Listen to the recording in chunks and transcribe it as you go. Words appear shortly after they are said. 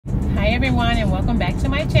everyone, and welcome back to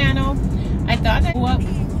my channel. I thought I'd go up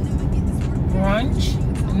brunch.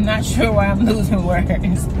 I'm not sure why I'm losing words.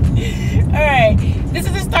 Alright, this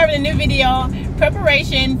is the start of a new video.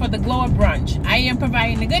 Preparation for the glow up brunch. I am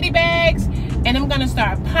providing the goodie bags, and I'm going to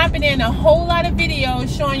start popping in a whole lot of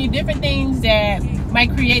videos showing you different things that my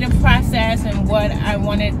creative process and what I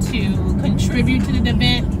wanted to contribute to the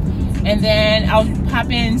event. And then I'll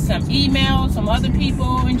pop in some emails, some other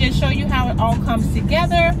people, and just show you how it all comes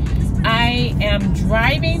together. I am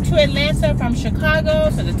driving to Atlanta from Chicago,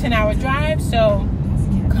 so it's a 10-hour drive. So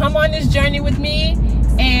come on this journey with me,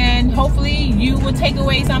 and hopefully you will take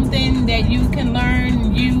away something that you can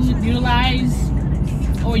learn, utilize,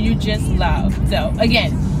 or you just love. So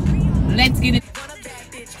again, let's get it.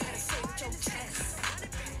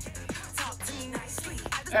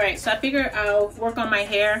 Alright, so I figure I'll work on my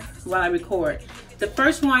hair while I record. The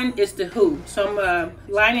first one is the who. So I'm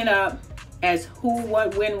lining up as who,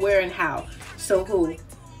 what, when, where, and how. So who?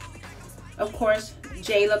 Of course,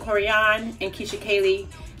 Jayla Corian and Keisha Kaylee.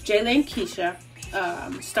 Jayla and Keisha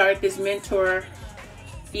started this Mentor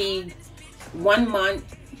E 1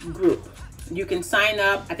 month group. You can sign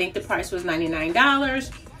up. I think the price was $99.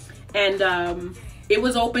 And it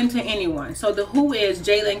was open to anyone. So the who is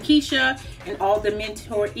Jayla and Keisha and all the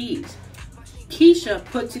mentorees. Keisha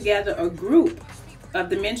put together a group of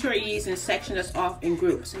the mentorees and sectioned us off in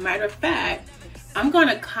groups. Matter of fact, I'm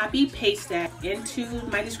gonna copy paste that into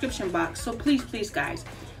my description box. So please, please guys,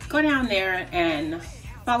 go down there and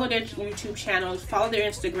follow their YouTube channels, follow their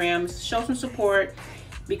Instagrams, show some support,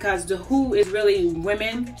 because the who is really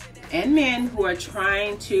women and men who are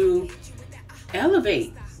trying to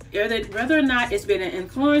elevate. Whether or not it's been an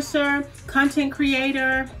influencer, content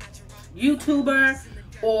creator, YouTuber,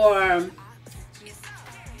 or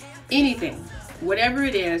anything, whatever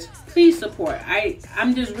it is, please support.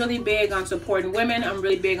 I'm just really big on supporting women. I'm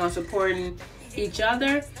really big on supporting each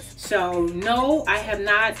other. So no, I have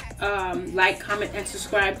not liked, comment, and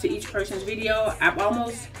subscribed to each person's video. I've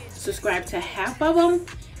almost subscribed to half of them,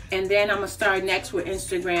 and then I'm gonna start next with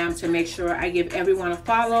Instagram to make sure I give everyone a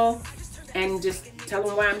follow and just tell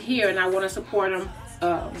them why I'm here and I want to support them.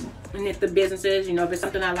 And if the businesses, you know, if it's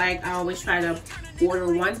something I like, I always try to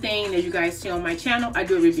order one thing that you guys see on my channel. I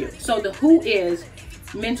do a review. So the who is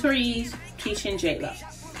mentorees, Keisha and Jayla.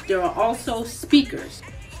 There are also speakers.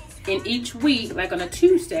 In each week, like on a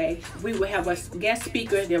Tuesday, we will have a guest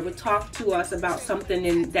speaker that will talk to us about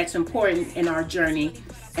something that's important in our journey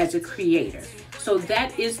as a creator. So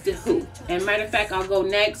that is the who. And matter of fact, I'll go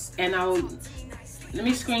next and let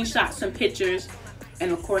me screenshot some pictures,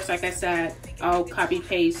 and of course, like I said, I'll copy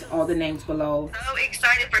paste all the names below. So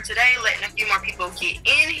excited for today, letting a few more people get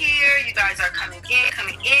in here. You guys are coming in.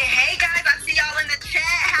 Hey guys, I see y'all in the chat.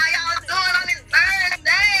 How y'all doing on this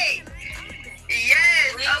Thursday?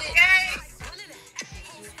 Yes, okay.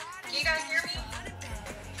 Can you guys hear me?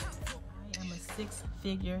 I am a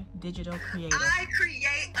 6-figure digital creator. I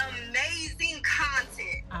create amazing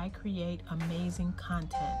content. I create amazing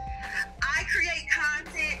content. I create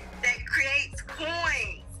content that creates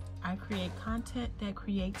coins. I create content that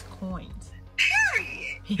creates coins.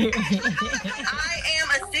 Period. I am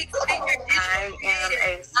a 6-figure digital creator.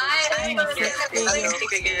 I am a 6-figure digital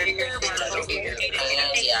creator.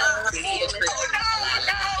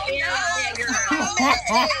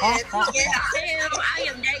 I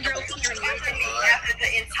am that girl after the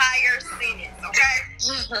entire sentence, okay?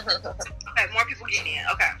 Okay, more people getting in,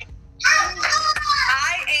 okay.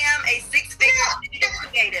 I am a 6-figure digital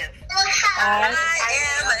creative. I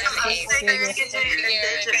am a 6-figure digital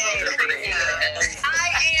creative. I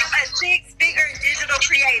am a 6-figure digital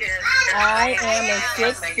creative. I am a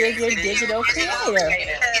 6-figure digital creator.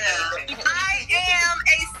 I am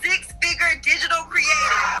a 6-figure digital creative.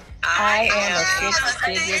 I am a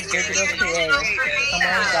 6-figure digital creator. Come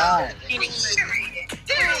on, God.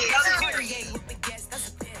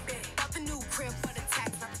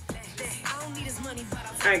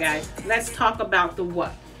 Alright guys, let's talk about the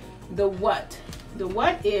what. The what. The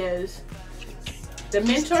what is the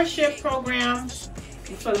mentorship program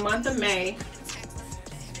for the month of May.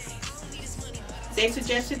 They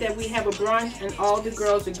suggested that we have a brunch and all the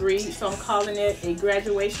girls agreed, so I'm calling it a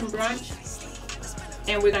graduation brunch.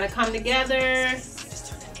 And we're going to come together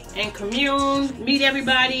and commune, meet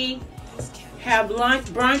everybody, have lunch,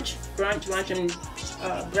 brunch, lunch and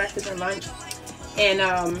breakfast and lunch. And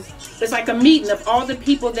it's like a meeting of all the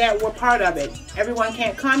people that were part of it. Everyone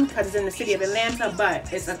can't come because it's in the city of Atlanta,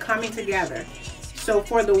 but it's a coming together. So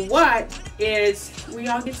for the what is we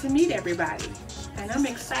all get to meet everybody. And I'm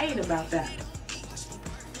excited about that.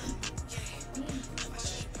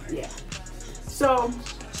 Yeah. So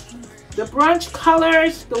The brunch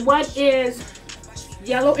colors, the what is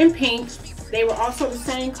yellow and pink. They were also the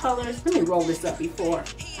same colors. Let me roll this up before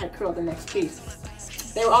I curl the next piece.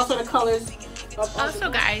 They were also the colors of also,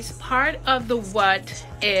 guys, part of the what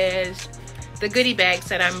is the goodie bags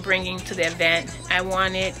that I'm bringing to the event. I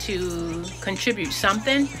wanted to contribute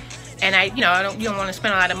something, and you don't want to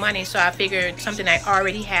spend a lot of money, so I figured something I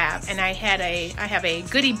already have, and I have a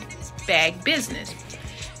goodie bag business.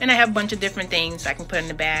 And I have a bunch of different things I can put in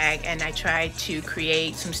the bag, and I tried to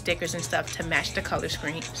create some stickers and stuff to match the color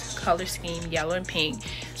scheme, yellow and pink.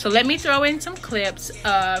 So let me throw in some clips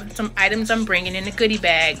of some items I'm bringing in the goodie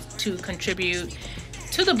bag to contribute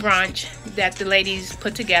to the brunch that the ladies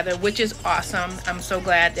put together, which is awesome. I'm so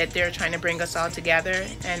glad that they're trying to bring us all together,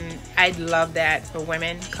 and I love that for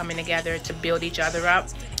women coming together to build each other up.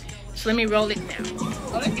 So let me roll it now.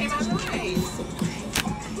 Oh, that came out nice.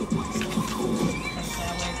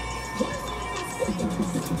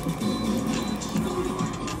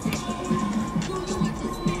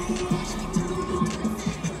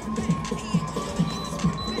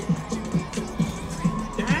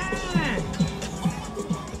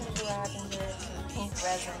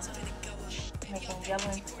 Making yellow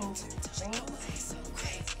and pink rings.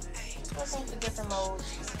 Go into different modes.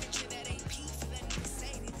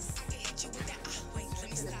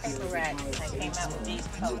 This is a paper rack that came out with these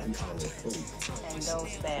colors and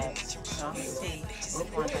those bags. So I'm going to see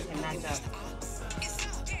which ones I can match up.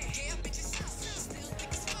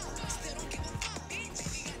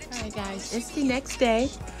 Alright guys, it's the next day.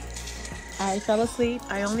 I fell asleep.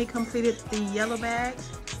 I only completed the yellow bags,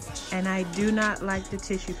 and I do not like the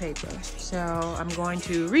tissue paper. So I'm going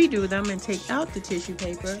to redo them and take out the tissue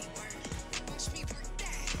paper.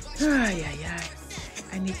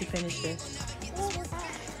 I need to finish this.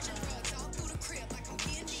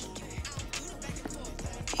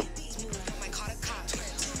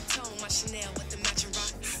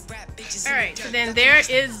 All right, so then there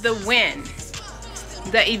is the win.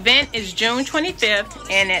 The event is June 25th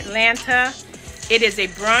in Atlanta. It is a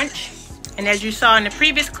brunch. And as you saw in the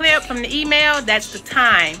previous clip from the email, that's the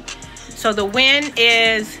time. So the win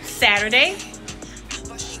is Saturday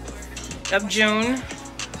of June.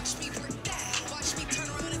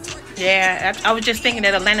 Yeah, I was just thinking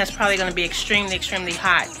that Atlanta's probably going to be extremely, extremely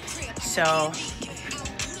hot. So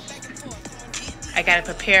I got to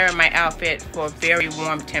prepare my outfit for a very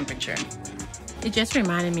warm temperature. It just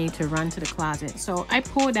reminded me to run to the closet. So I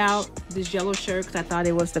pulled out this yellow shirt because I thought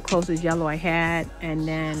it was the closest yellow I had. And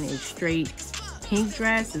then a straight pink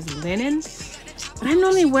dress is linen. But I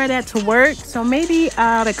normally wear that to work. So maybe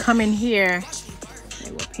I ought to come in here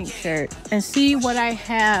with a pink shirt and see what I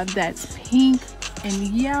have that's pink and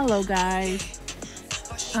yellow, guys.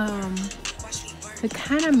 To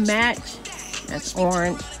kind of match. That's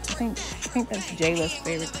orange. I think that's Jayla's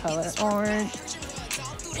favorite color. Orange,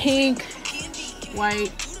 pink,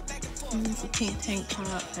 white. It's a pink tank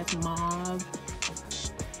top. That's mauve.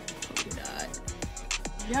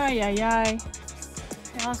 Yay.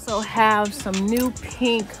 I also have some new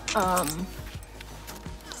pink, I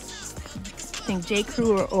think J.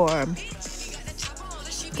 Crew or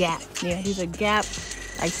Gap. Yeah, these are Gap.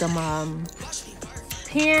 Like some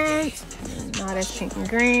pants. No, that's pink and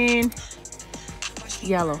green.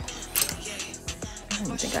 Yellow. I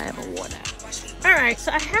don't think I ever wore that. Alright,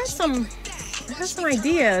 so I have some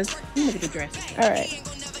ideas. Let me look at the dress. Alright.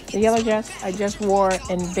 The yellow dress I just wore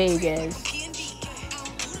in Vegas.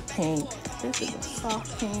 Pink. This is a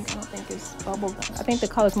soft pink. I don't think it's bubblegum. I think the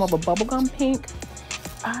color is more of a bubblegum pink.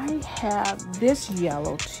 I have this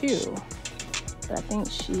yellow too. But I think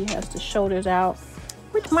she has the shoulders out,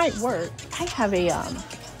 which might work. I have a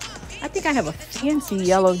I think I have a fancy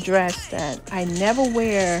yellow dress that I never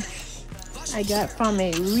wear. I got from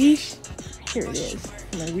a here it is,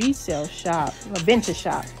 from a resale shop, a vintage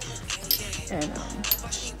shop, and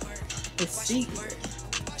it's secret.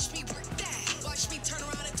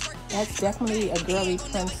 That's definitely a girly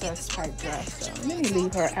princess type dress. So let me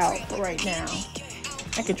leave her out for right now.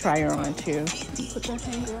 I could try her on too. Put that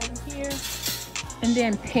hanger over here, and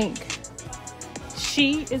then pink.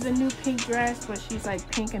 She is a new pink dress, but she's like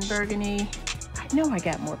pink and burgundy. I know I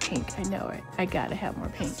got more pink. I know it. I gotta have more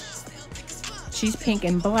pink. She's pink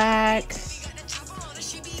and black.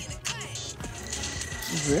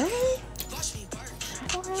 Really? I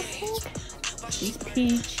don't have pink. She's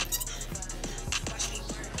peach.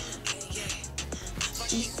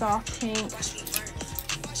 She's soft pink.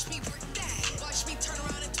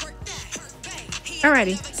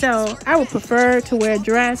 Alrighty, so I would prefer to wear a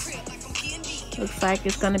dress. Looks like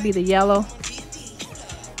it's gonna be the yellow.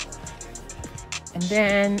 And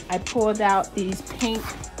then I pulled out these pink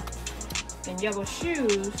and yellow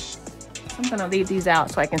shoes I'm gonna leave these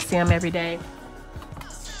out so I can see them every day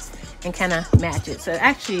and kind of match it. So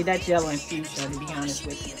actually that's yellow and fuchsia, to be honest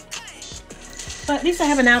with you. But at least I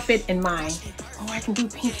have an outfit in mind. Oh, I can do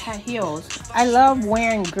pink high heels. I love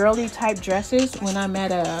wearing girly type dresses when I'm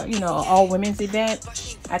at a, you know, all women's event.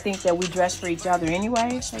 I think that we dress for each other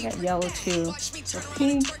anyway. So I got yellow too. So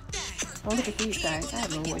pink. Oh, look at these guys. I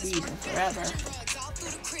haven't worn these in forever.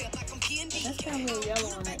 That's got a little yellow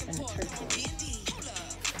on it and the turquoise.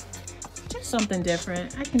 Just something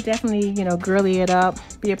different. I can definitely, you know, girly it up.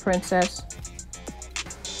 Be a princess.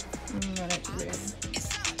 That's red.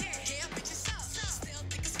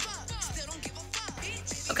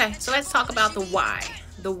 Okay, so let's talk about the why.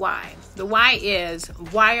 The why. The why is,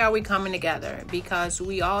 why are we coming together? Because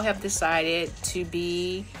we all have decided to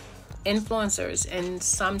be influencers in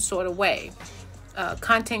some sort of way.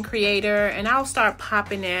 Content creator, and I'll start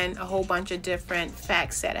popping in a whole bunch of different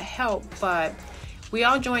facts that'll help, but we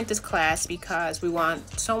all joined this class because we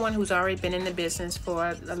want someone who's already been in the business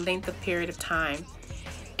for a length of period of time.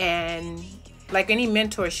 And like any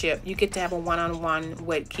mentorship, you get to have a one-on-one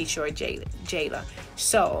with Keisha or Jayla.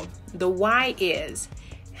 So the why is,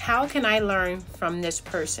 how can I learn from this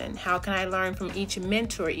person? How can I learn from each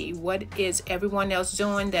mentoree? What is everyone else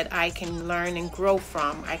doing that I can learn and grow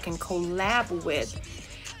from? I can collab with.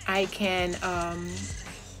 I can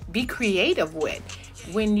be creative with.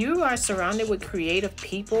 When you are surrounded with creative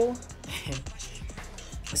people,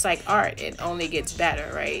 it's like art. It only gets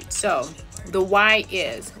better, right? So the why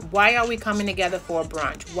is, why are we coming together for a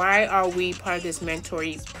brunch? Why are we part of this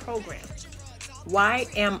mentoree program? Why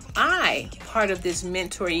am I part of this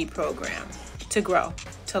mentoree program? To grow,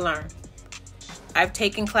 to learn. I've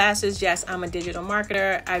taken classes. Yes, I'm a digital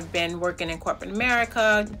marketer. I've been working in corporate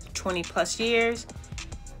America 20 plus years.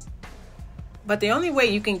 But the only way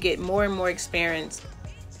you can get more and more experience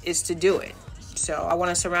is to do it. So I want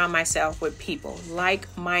to surround myself with people,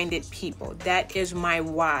 like-minded people. That is my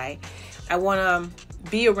why. I want to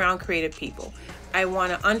be around creative people. I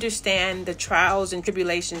want to understand the trials and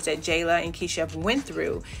tribulations that Jayla and Keisha have went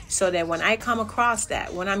through, so that when I come across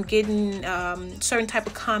that, when I'm getting certain type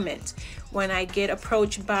of comments, when I get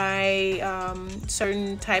approached by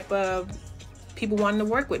certain type of people wanting to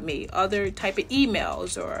work with me, other type of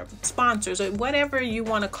emails or sponsors or whatever you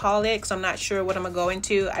want to call it, because I'm not sure what I'm going to go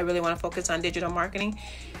into. I really want to focus on digital marketing,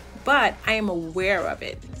 but I am aware of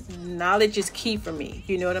it. Knowledge is key for me.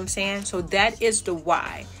 You know what I'm saying? So that is the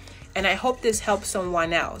why. And I hope this helps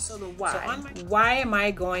someone else. So the why. Why am I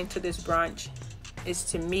going to this brunch? Is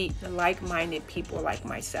to meet like-minded people like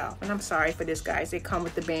myself. And I'm sorry for this, guys. They come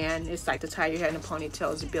with the band. It's like the tie your hair in a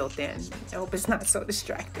ponytail is built in. I hope it's not so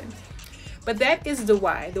distracting. But that is the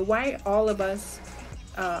why. The why all of us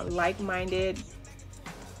like-minded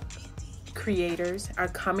creators are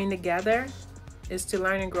coming together is to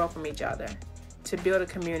learn and grow from each other, to build a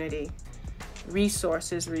community.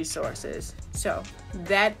 Resources. So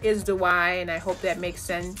that is the why, and I hope that makes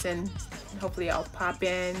sense, and hopefully I'll pop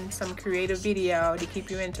in some creative video to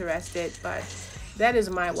keep you interested. But that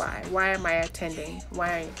is my why. Why am I attending?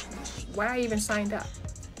 Why I even signed up?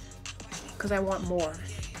 Because I want more.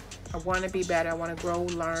 I want to be better. I want to grow,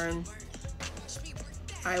 learn.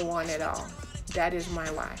 I want it all. That is my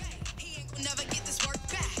why.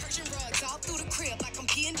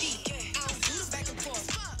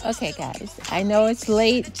 Okay, guys, I know it's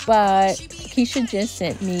late, but Keisha just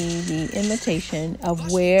sent me the invitation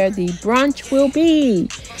of where the brunch will be.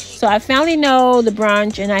 So I finally know the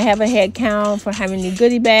brunch, and I have a head count for having the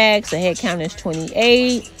goodie bags. The head count is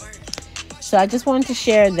 28. So I just wanted to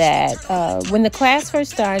share that. When the class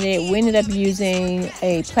first started, we ended up using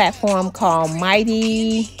a platform called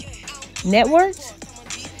Mighty Networks.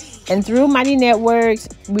 And through Mighty Networks,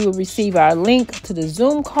 we will receive our link to the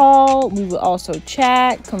Zoom call. We will also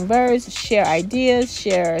chat, converse, share ideas,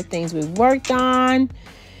 share things we've worked on,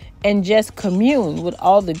 and just commune with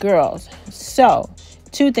all the girls. So,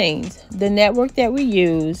 two things. The network that we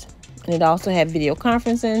use, and it also had video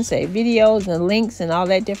conferencing, say videos and links and all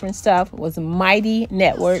that different stuff, was Mighty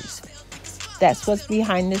Networks. That's what's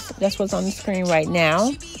behind this. That's what's on the screen right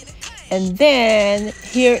now. And then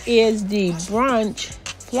here is the brunch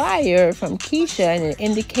flyer from Keisha, and it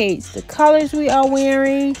indicates the colors we are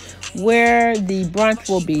wearing, where the brunch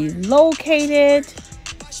will be located.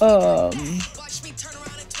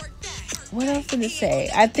 What else did it say?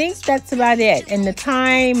 I think that's about it, and the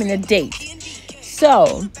time and the date.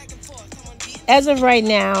 So as of right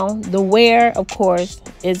now, the where, of course,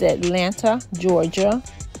 is Atlanta, Georgia,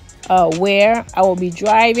 where I will be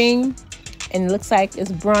driving, and it looks like it's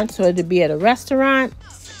brunch, so it'll be at a restaurant.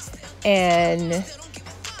 And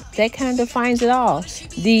that kind of defines it all.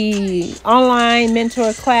 The online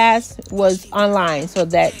mentor class was online, so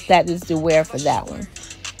that is the where for that one.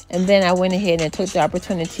 And then I went ahead and took the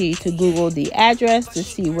opportunity to Google the address to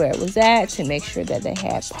see where it was at, to make sure that they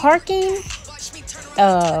had parking.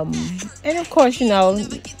 And of course, you know,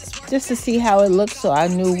 just to see how it looks, so I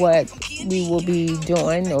knew what we will be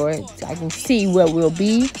doing, or I can see where we'll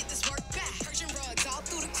be.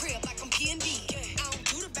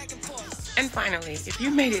 And finally, if you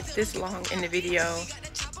made it this long in the video,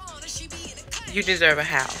 you deserve a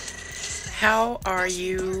how. How are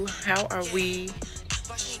we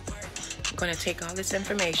going to take all this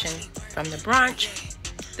information from the brunch,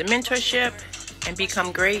 the mentorship, and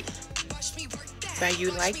become great by you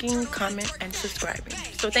liking, comment, and subscribing.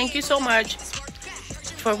 So thank you so much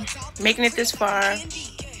for making it this far.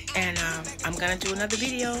 And I'm going to do another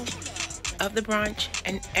video of the brunch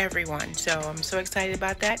and everyone. So I'm so excited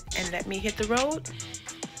about that. And let me hit the road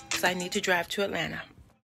because I need to drive to Atlanta.